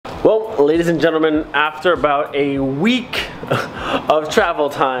Well, ladies and gentlemen, after about a week of travel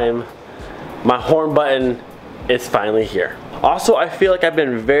time, my horn button is finally here. Also, I feel like I've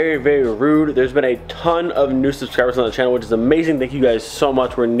been very, very rude. There's been a ton of new subscribers on the channel, which is amazing. Thank you guys so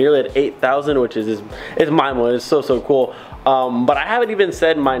much. We're nearly at 8,000, which is mind-blowing. It's so, so cool. But I haven't even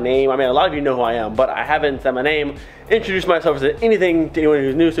said my name. I mean, a lot of you know who I am, but I haven't said my name, introduced myself as anything to anyone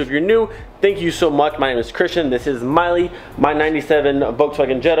who's new. So if you're new, thank you so much. My name is Christian. This is Miley. My 97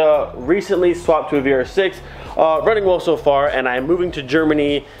 Volkswagen Jetta recently swapped to a VR6. Running well so far, and I'm moving to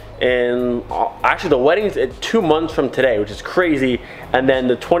Germany. And actually the wedding's at 2 months from today, which is crazy. And then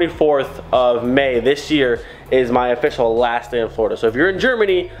the 24th of May this year is my official last day in Florida. So if you're in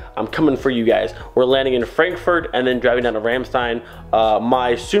Germany, I'm coming for you guys. We're landing in Frankfurt and then driving down to Ramstein.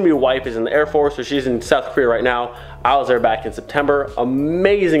 My soon-to-be wife is in the Air Force, so she's in South Korea right now. I was there back in September.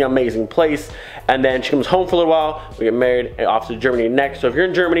 Amazing, amazing place. And then she comes home for a little while. We get married and off to Germany next. So if you're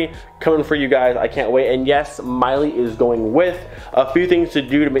in Germany, coming for you guys. I can't wait. And yes, Miley is going with. A few things to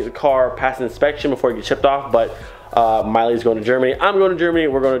do to make the car pass inspection before it gets shipped off. But Miley's going to Germany. I'm going to Germany.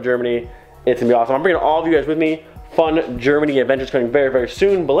 We're going to Germany. It's gonna be awesome. I'm bringing all of you guys with me. Fun Germany adventures coming very, very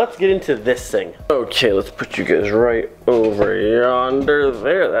soon. But let's get into this thing. Okay, let's put you guys right over yonder.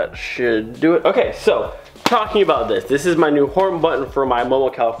 There, that should do it. Okay, so talking about this. This is my new horn button for my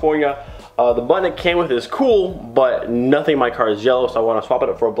Momo, California. The button it came with is cool, but nothing in my car is yellow, so I want to swap it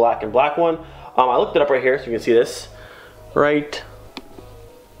up for a black and black one. I looked it up right here, so you can see this. Right.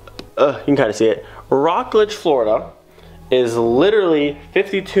 You can kind of see it. Rockledge, Florida is literally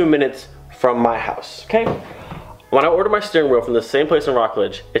 52 minutes from my house, okay? When I ordered my steering wheel from the same place in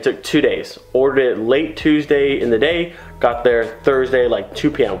Rockledge, it took 2 days. Ordered it late Tuesday in the day, got there Thursday like 2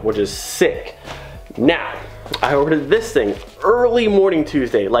 p.m., which is sick. Now, I ordered this thing early morning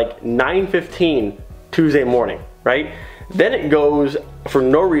Tuesday, like 9:15 Tuesday morning, right? Then it goes, for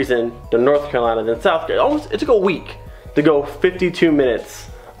no reason, to North Carolina, then South Carolina. It took a week to go 52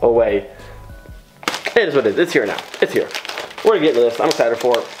 minutes away. It is what it is. It's here now. It's here. We're gonna get into this. I'm excited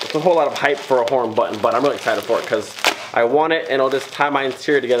for it. It's a whole lot of hype for a horn button, but I'm really excited for it because I want it and it'll just tie my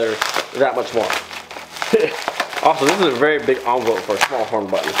interior together that much more. Also, this is a very big envelope for a small horn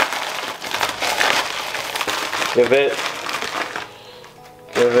button. Give it.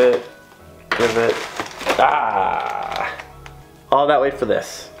 Give it. Give it. Ah! All that wait for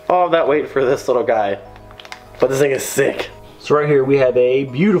this. All that wait for this little guy. But this thing is sick. So right here we have a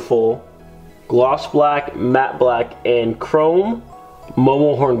beautiful gloss black, matte black, and chrome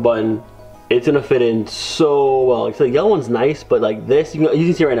Momo horn button. It's gonna fit in so well. Like, so the yellow one's nice, but like this, you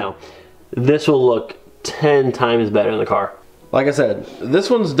can see right now, this will look 10 times better in the car. Like I said, this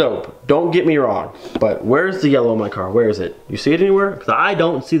one's dope. Don't get me wrong, but where's the yellow in my car? Where is it? You see it anywhere? Because I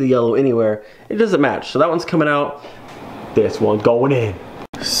don't see the yellow anywhere. It doesn't match. So that one's coming out. This one's going in.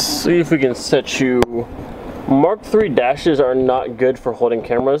 See if we can set you. Mark III dashes are not good for holding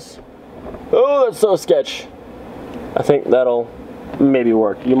cameras. Oh, that's so sketch. I think that'll maybe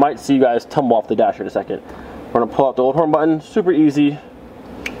work. You might see you guys tumble off the dash in a second. We're gonna pull out the old horn button, super easy,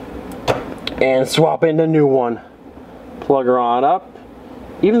 and swap in the new one. Plug her on up.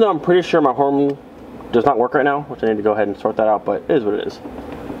 Even though I'm pretty sure my horn does not work right now, which I need to go ahead and sort that out, but it is what it is.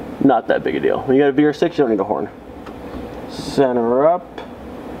 Not that big a deal. When you got a VR6, you don't need a horn. Center her up.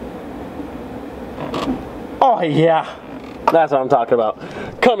 Oh yeah, that's what I'm talking about.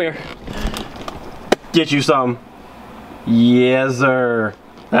 Come here. Get you some. Yes, sir.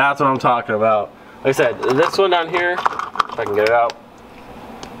 That's what I'm talking about. Like I said, this one down here, if I can get it out.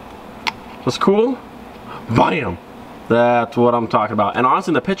 What's cool? Bam! That's what I'm talking about. And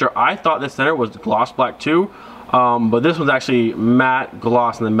honestly, in the picture, I thought this center was gloss black too, but this one's actually matte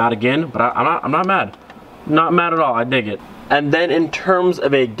gloss and then matte again. But I'm not mad. Not mad at all. I dig it. And then in terms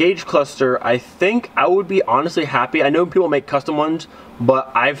of a gauge cluster, I think I would be honestly happy. I know people make custom ones, but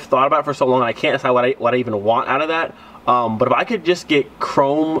I've thought about it for so long and I can't decide what I even want out of that. But if I could just get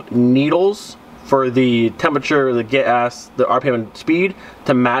chrome needles for the temperature, the gas, the RPM and speed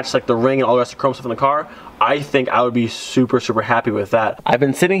to match like the ring and all the rest of the chrome stuff in the car, I think I would be super, super happy with that. I've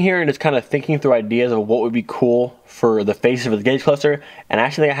been sitting here and just kind of thinking through ideas of what would be cool for the faces of the gauge cluster, and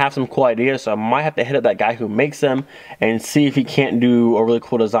actually I have some cool ideas, so I might have to hit up that guy who makes them and see if he can't do a really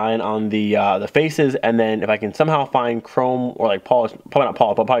cool design on the faces, and then if I can somehow find chrome or like polished, probably not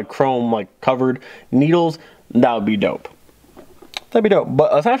polished, but probably chrome like covered needles, that would be dope. That'd be dope.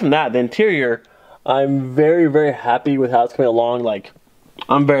 But aside from that, the interior, I'm very, very happy with how it's coming along. Like,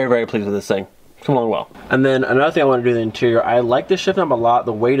 I'm very, very pleased with this thing. It's coming along well. And then another thing I want to do in the interior, I like this shift knob a lot.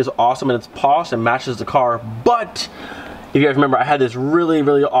 The weight is awesome and it's polished and matches the car, but If you guys remember, I had this really,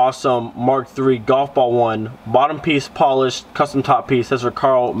 really awesome Mark III golf ball one. Bottom piece polished, custom top piece. Says for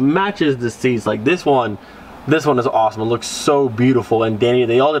Carl, matches the seats. Like this one is awesome. It looks so beautiful. And Danny,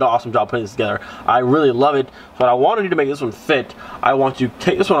 they all did an awesome job putting this together. I really love it. So what I want to do to make this one fit, I want to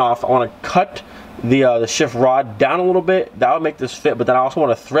take this one off. I want to cut the shift rod down a little bit. That would make this fit. But then I also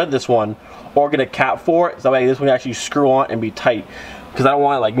want to thread this one or get a cap for it. So that way this one can actually screw on and be tight. Because I don't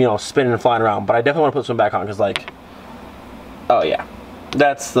want it, like, you know, spinning and flying around. But I definitely want to put this one back on because, like, oh yeah,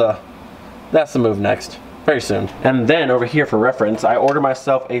 that's the move next. Very soon. And then over here for reference, I ordered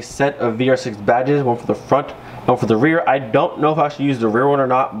myself a set of VR6 badges, one for the front, one for the rear. I don't know if I should use the rear one or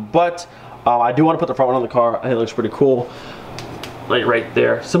not, but I do want to put the front one on the car. I think it looks pretty cool. Like right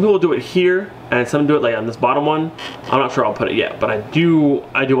there. Some people do it here, and some do it like on this bottom one. I'm not sure I'll put it yet, but I do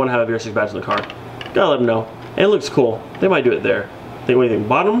want to have a VR6 badge in the car. Gotta let them know. And it looks cool. They might do it there. Think what do you think?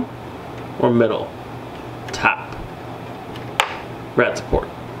 Bottom or middle? Top. Rat support.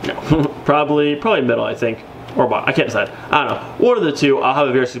 No. probably middle, I think. Or bottom. I can't decide. I don't know. One of the two. I'll have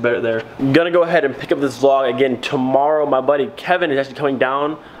a VR6 badge there. Gonna go ahead and pick up this vlog again tomorrow. My buddy Kevin is actually coming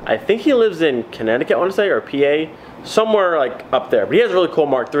down. I think he lives in Connecticut, I want to say, or PA. Somewhere like up there. But he has a really cool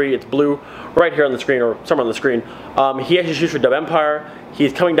Mark III. It's blue right here on the screen, or somewhere on the screen. He actually shoots for Dub Empire.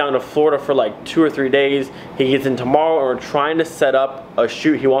 He's coming down to Florida for like 2 or 3 days. He gets in tomorrow, and we're trying to set up a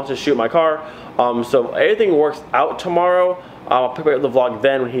shoot. He wants to shoot my car. So if everything works out tomorrow, I'll pick up the vlog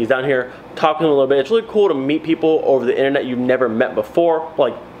then when he's down here talking a little bit. It's really cool to meet people over the internet you've never met before.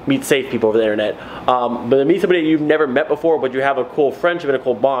 Like, meet safe people over the internet. But to meet somebody you've never met before, but you have a cool friendship and a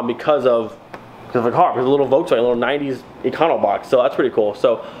cool bond because of the car. There's a little Volkswagen, a little 90s Econo box. So that's pretty cool.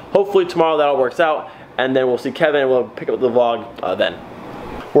 So hopefully tomorrow that all works out. And then we'll see Kevin and we'll pick up the vlog then.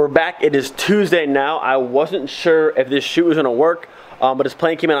 We're back. It is Tuesday now. I wasn't sure if this shoot was gonna work, but his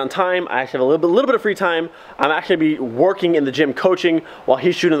plane came in on time. I actually have a little bit of free time. I'm actually gonna be working in the gym coaching while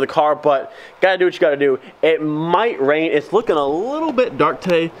he's shooting the car, but gotta do what you gotta do. It might rain. It's looking a little bit dark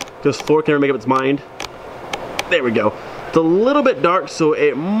today because Florida can never make up its mind. There we go. It's a little bit dark, so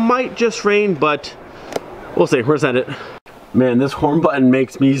it might just rain, but we'll see. We're gonna send it. Man, this horn button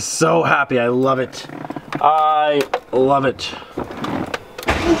makes me so happy. I love it. I love it.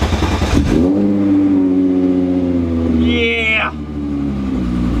 Yeah!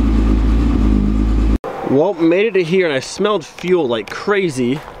 Well, made it to here and I smelled fuel like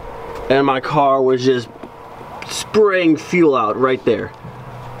crazy, and my car was just spraying fuel out right there.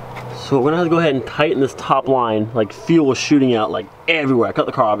 So we're gonna have to go ahead and tighten this top line. Like, fuel was shooting out like everywhere. I cut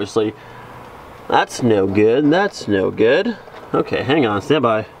the car, obviously. That's no good. That's no good. Okay, hang on, stand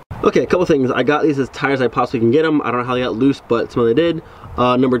by. Okay, a couple things. I got these as tight as I possibly can get them. I don't know how they got loose, but somehow they did.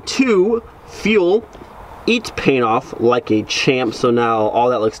 Number 2, fuel eats paint off like a champ, so now all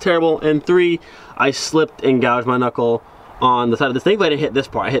that looks terrible. And 3, I slipped and gouged my knuckle on the side of this thing, but I didn't hit this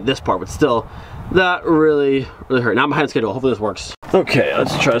part. I hit this part, but still, that really hurt. Now I'm behind schedule. Hopefully this works. Okay,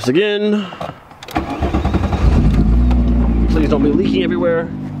 let's try this again. Please don't be leaking everywhere.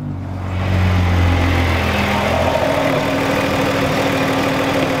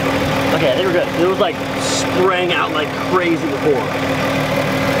 Okay, I think we're good. It was like spraying out like crazy before.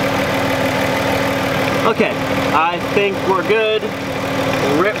 Okay, I think we're good.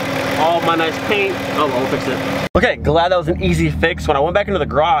 Rip all my nice paint. Oh, well, we'll fix it. Okay, glad that was an easy fix. When I went back into the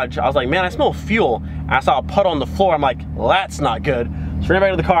garage, I was like, man, I smell fuel. And I saw a puddle on the floor. I'm like, well, that's not good. So ran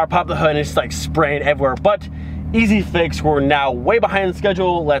back to the car, popped the hood, and it's like spraying everywhere. But easy fix. We're now way behind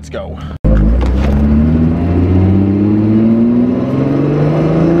schedule. Let's go.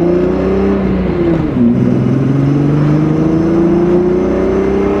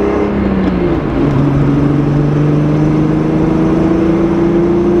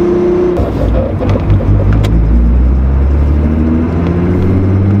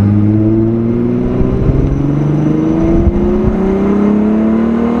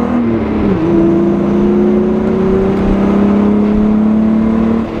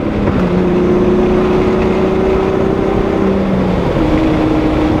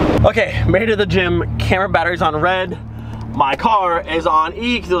 Okay, made it to the gym. Camera battery's on red. My car is on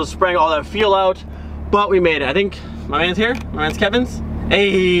E because it was spraying all that fuel out. But we made it. I think my man's here. My man's Kevin's.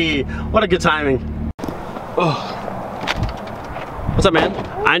 Hey, what a good timing. Oh. What's up, man?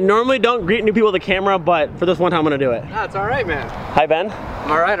 I normally don't greet new people with a camera, but for this one time I'm gonna do it. That's all right, man. Hi, Ben.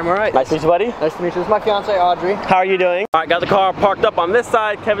 I'm all right, I'm all right. Nice to meet you, buddy. Nice to meet you. This is my fiance, Audrey. How are you doing? All right, got the car parked up on this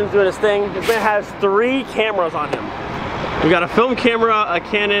side. Kevin's doing his thing. This man has 3 cameras on him. We got a film camera, a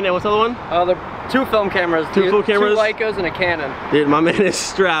Canon, and what's the other one? The 2 film cameras. 2 full cameras? 2 Leicas and a Canon. Dude, my man is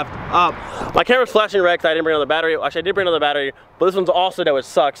strapped up. My camera's flashing red because I didn't bring another battery. Actually, I did bring another battery, but this one's also dead, which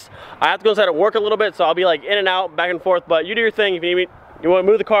sucks. I have to go inside and work a little bit, so I'll be like in and out, back and forth, but you do your thing. If you need me, you want to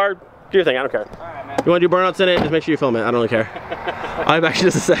move the car, do your thing, I don't care. All right, man. You want to do burnouts in it, just make sure you film it. I don't really care. I'll be back in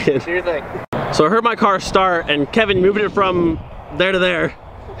just a second. Do your thing. So I heard my car start, and Kevin moved it from there to there.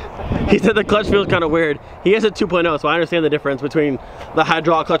 He said the clutch feels kind of weird. He has a 2.0, so I understand the difference between the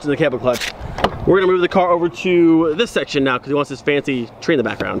hydraulic clutch and the cable clutch. We're gonna move the car over to this section now because he wants this fancy tree in the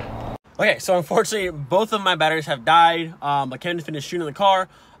background. Okay, so unfortunately, both of my batteries have died. But Kevin finished shooting the car.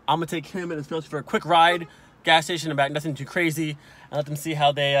 I'm gonna take him and his fiance for a quick ride, gas station and back, nothing too crazy, and let them see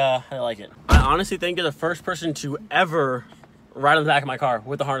how they like it. I honestly think you're the first person to ever ride on the back of my car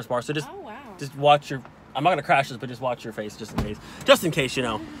with the harness bar. So just, just watch your. I'm not gonna crash this, but just watch your face just in case. Just in case, you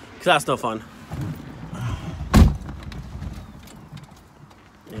know, because that's no fun.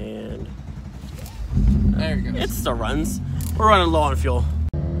 And there you go. It still runs. We're running low on fuel.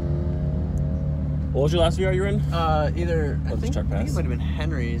 What was your last VR you were in? Either I think it might pass. have been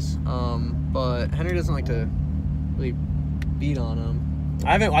Henry's, but Henry doesn't like to really beat on him.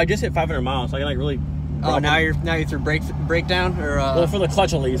 I just hit 500 miles, so I can like really. Oh, now you're through breakdown or well, for the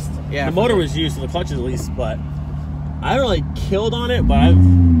clutch at least. Yeah. The motor was used, so the clutch is at least, but I haven't really killed on it, but I've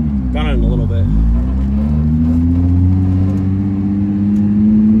gone on it a little bit.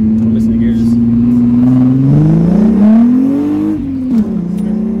 I'm missing the gears.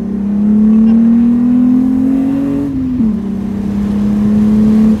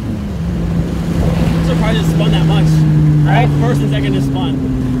 I'm surprised it spun that much. Right? First and second just spun.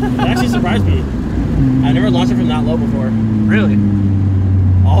 It actually surprised me. I never launched it from that low before. Really?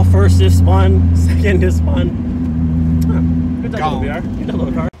 All first just spun, second just spun. Huh. Good little VR. Good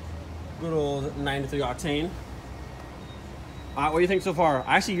little car. Good old 93 octane. What do you think so far?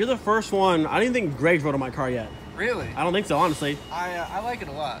 Actually, you're the first one. I didn't think Greg's rode on my car yet. Really? I don't think so, honestly. I like it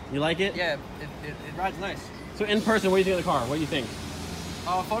a lot. You like it? Yeah, it rides nice. So in person, what do you think of the car? What do you think?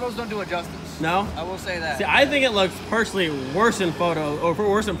 Photos don't do it justice. No? I will say that. See, I think it looks personally worse in photo, or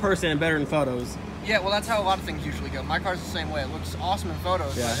worse in person and better in photos. Yeah, well, that's how a lot of things usually go. My car's the same way. It looks awesome in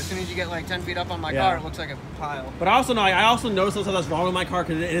photos, but as soon as you get like 10 feet up on my car, it looks like a pile. But I also know, I also know something that's wrong with my car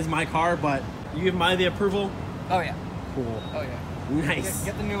because it is my car, but you give Miley the approval? Oh, yeah. Cool. Oh, yeah. Nice.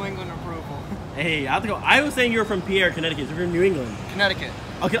 Get the New England approval. Hey, I have to go. I was saying you were from Pierre, Connecticut, so you're in New England. Connecticut.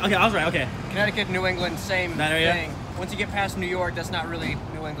 Okay, I was right, okay. Connecticut, New England, same that area? thing. Once you get past New York, that's not really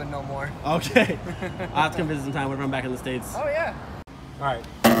New England no more. Okay. I'll have to come visit some time whenever I'm back in the States. Oh, yeah. All right,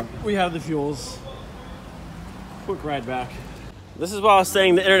 we have the fuels. Quick ride back. This is why I was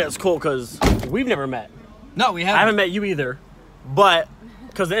saying the internet's cool, because we've never met. No, we haven't. I haven't met you either, but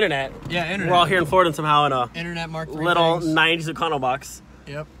because the internet, we're all here in Florida and somehow in a internet Mark III little things. 90s Econo box.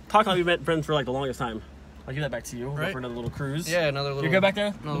 Yep. Talk like we've been friends for like the longest time. I'll give that back to you. We'll go for another little cruise. Yeah, another little. You're good back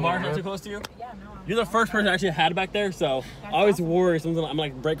there? The bar's not too close to you? Yeah, no. You're the first person I actually had back there, so I always worry something. I'm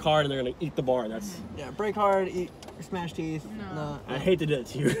like brake hard and they're gonna eat the bar. That's brake hard, eat, smash teeth. No. I hate to do it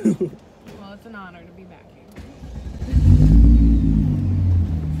to you. Well, it's an honor to be back here.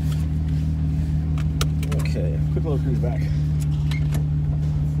 Okay, quick little cruise back.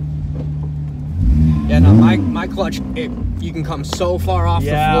 Yeah, no, my clutch, you can come so far off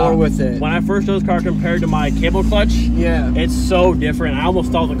the floor with it. When I first drove this car compared to my cable clutch, it's so different. I almost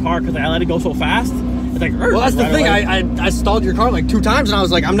stalled the car because I let it go so fast. It's like, well, that's the thing. I stalled your car like 2 times, and I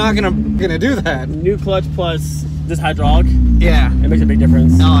was like, I'm not gonna do that. New clutch plus this hydraulic. Yeah, it makes a big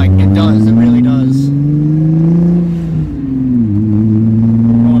difference. No, it does. It really does. I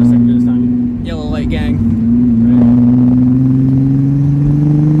want a second this time. Yellow light gang.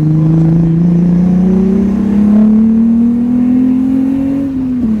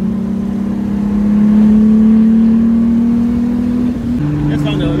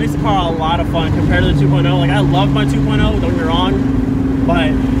 Fun compared to the 2.0. Like I love my 2.0, don't get me wrong,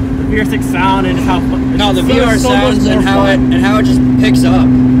 but the VR6 sound and how no, the VR sounds and how it just picks up.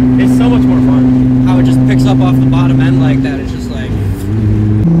 It's so much more fun. How it just picks up off the bottom end like that. It's just like.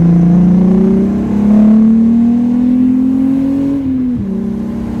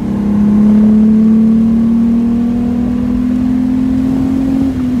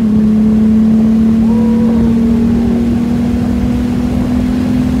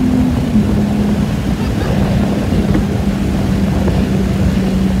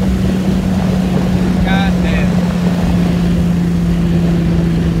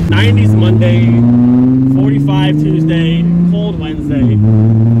 Monday, 45 Tuesday, cold Wednesday. Can't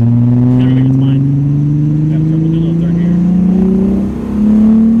remember it's mine. Gotta do a little third gear.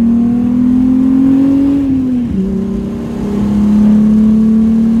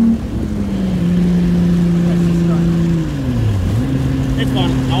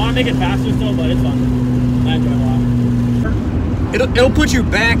 I want to make it faster still, but it's fun. I enjoy it a lot. It'll put you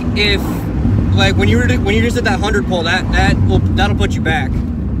back if, like, when you just did that 100 pull, that'll put you back.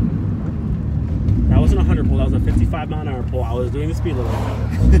 That wasn't a 100 pull, that was a 55-mile-an-hour pull. I was doing the speed limit.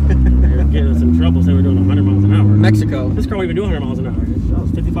 You're getting us in trouble saying we're doing 100 miles an hour. Mexico. This car won't even do 100 miles an hour. That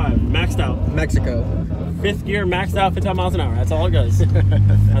was 55, maxed out. Mexico. 5th gear, maxed out, 55 miles an hour. That's all it does.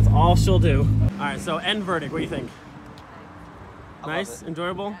 That's all she'll do. All right, so end verdict, what do you think? Nice,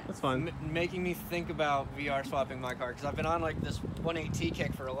 enjoyable, that's fun. Making me think about VR swapping my car, because I've been on like this 180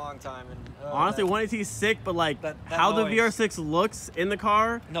 kick for a long time. And honestly, 180 is sick, but like that how noise. the VR6 looks in the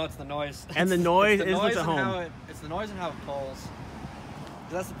car. No, it's the noise. And the noise it's the is noise what's at home. It's the noise and how it pulls.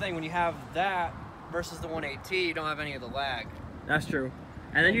 'Cause that's the thing, when you have that versus the 180, you don't have any of the lag. That's true.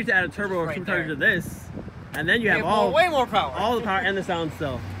 And then you have to add a turbo or Right supercharger there. to this, and then you have way more power. all the power and the sound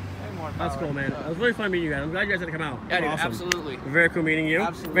still. More That's power. cool, man. It was really fun meeting you guys. I'm glad you guys had to come out. Yeah, dude, Awesome. absolutely. Very cool meeting you.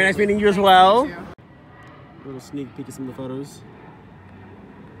 Absolutely. Very nice meeting you as well. Little sneak peek of some of the photos.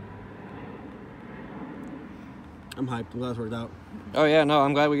 I'm hyped. I'm glad this worked out. Oh yeah, no,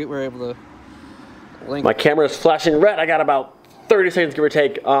 I'm glad we were able to link. My camera is flashing red. I got about 30 seconds, give or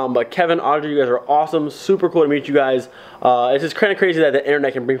take. But Kevin, Audrey, you guys are awesome. Super cool to meet you guys. It's just kind of crazy that the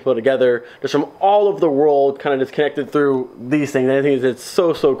internet can bring people together just from all over the world, kind of just connected through these things. And I think it's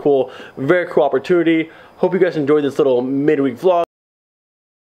so, so cool. Very cool opportunity. Hope you guys enjoyed this little midweek vlog.